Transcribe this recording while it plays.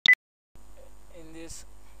this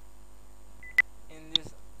in this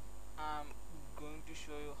I'm going to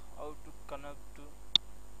show you how to connect to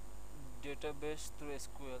database through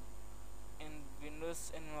SQL. In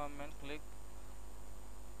Windows environment, click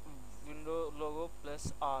window logo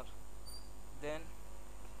plus R. Then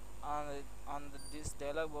this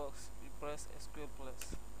dialog box you press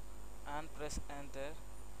sqlplus and press enter,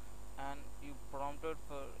 and you prompted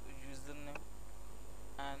for username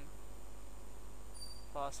and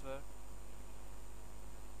password.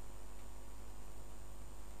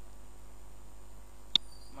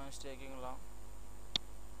 Mine's taking long.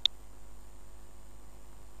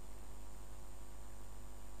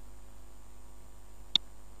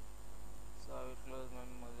 So I will close my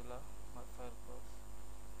Mozilla, my Firefox.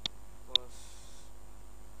 Because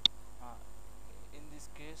in this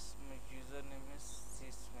case, my username is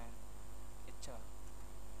sysman HR.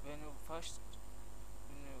 When you first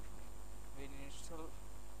when you when you install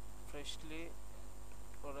freshly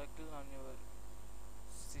Oracle on your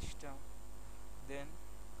system, then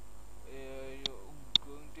you're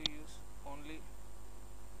going to use only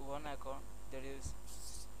one account, that is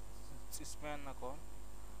sysman account.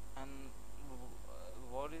 And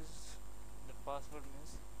what is the password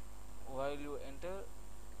means, while you enter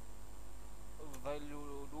while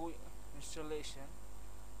you do installation,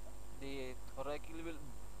 the Oracle will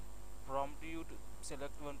prompt you to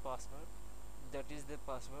select one password. That is the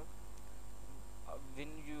password. When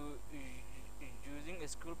you using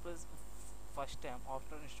SQL Plus first time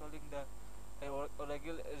after installing the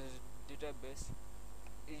Oracle database,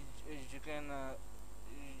 you can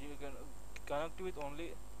connect with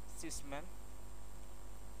only sysman,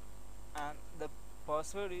 and the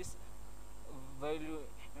password is, while you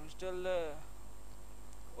install the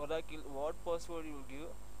Oracle, what password you will give,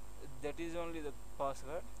 that is only the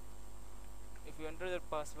password. If you enter that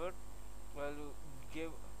password while you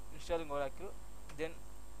give installing Oracle, then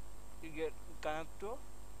you get connect to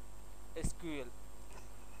SQL.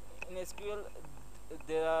 In SQL,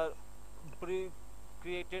 there are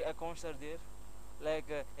pre-created accounts are there, like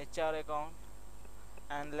HR account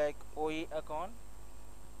and like OE account,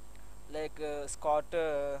 like Scott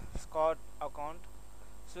account.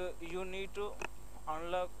 So you need to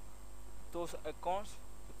unlock those accounts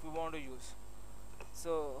if you want to use.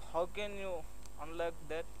 So how can you unlock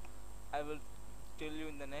that? I will tell you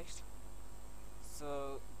in the next.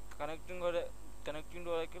 So connecting to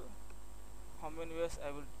Oracle, how many ways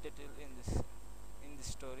I will detail in this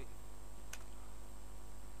story.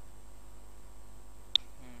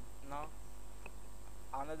 Now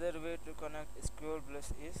another way to connect SQL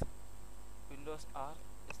Plus is Windows R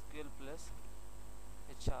SQL Plus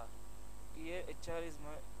HR. Here HR is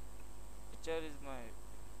my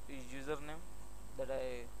username that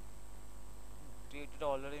I created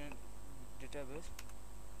already in database.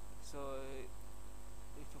 So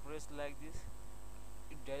if you press like this,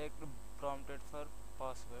 it directly prompted for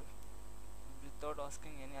password without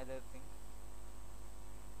asking any other thing.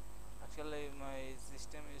 Actually my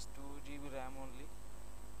system is 2 GB RAM only,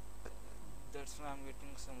 that's why I'm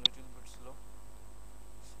getting some little bit slow,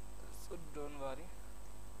 so don't worry.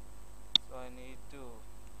 So I need to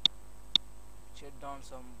shut down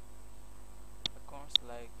some accounts,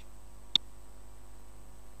 like,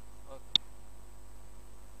 okay,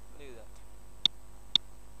 leave that.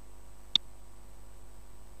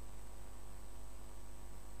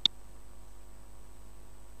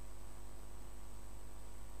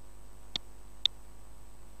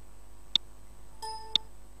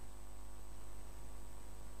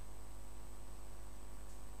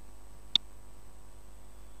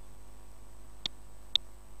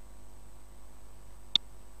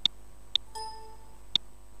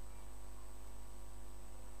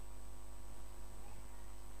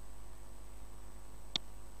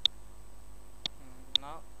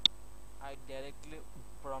 Now I directly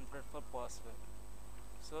prompted for password,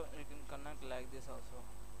 so you can connect like this also.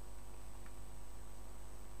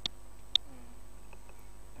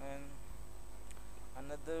 And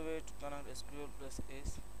another way to connect SQL Plus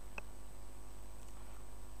is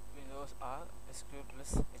Windows R SQL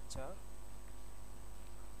Plus HR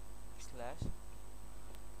slash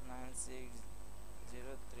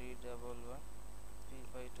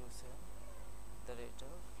 9603113527 the rate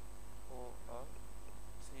of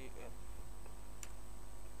ORCL.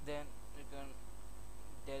 Then you can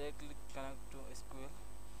directly connect to SQL,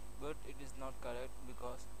 but it is not correct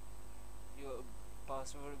because your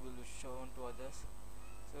password will be shown to others,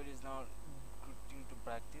 so it is not good thing to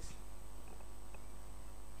practice.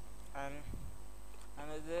 And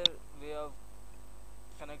another way of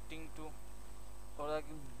connecting to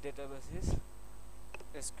Oracle database is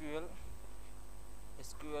SQL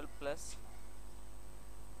Plus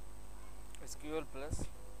SQL plus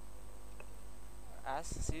as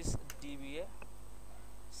sysdba.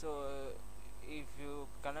 So if you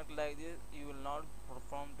connect like this, you will not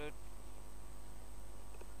prompted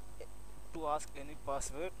to ask any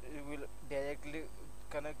password. You will directly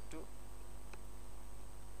connect to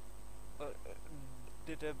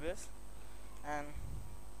database. And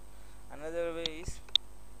another way is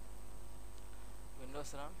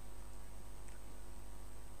Windows run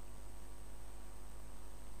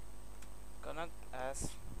connect as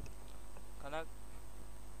connect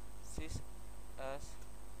sys as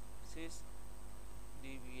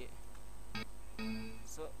sysdba.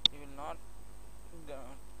 So you will not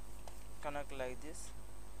uh, connect like this,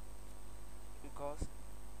 because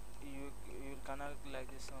you will connect like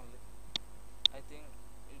this only. I think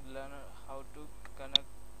you learn how to connect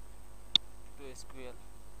to SQL.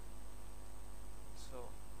 So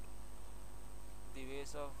the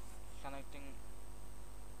ways of connecting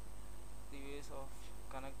the ways of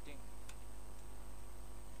connecting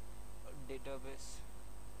a database,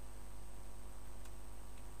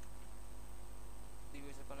 the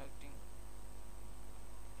ways of connecting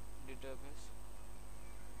database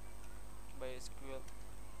by SQL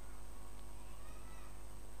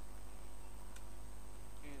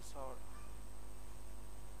is hard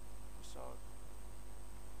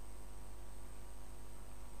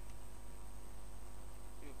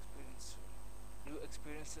you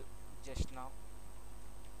experience just now.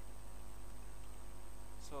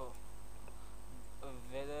 So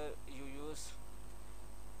whether you use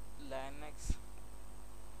Linux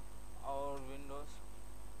or Windows,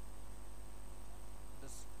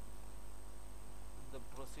 this the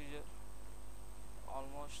procedure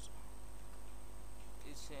almost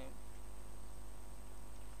is same,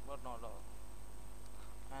 but not all.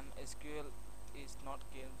 And SQL is not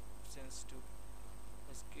case sensitive.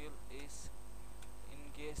 SQL is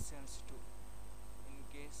in case sensitive. In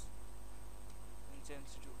case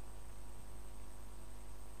insensitive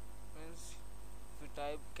means if you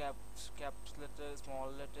type caps letters, small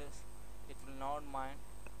letters, it will not mind.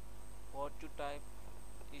 What you type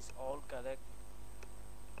is all correct.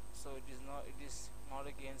 So it is not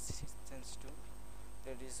against sensitive.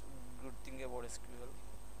 That is good thing about SQL.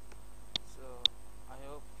 So I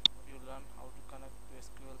hope you learn how to connect to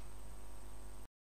SQL.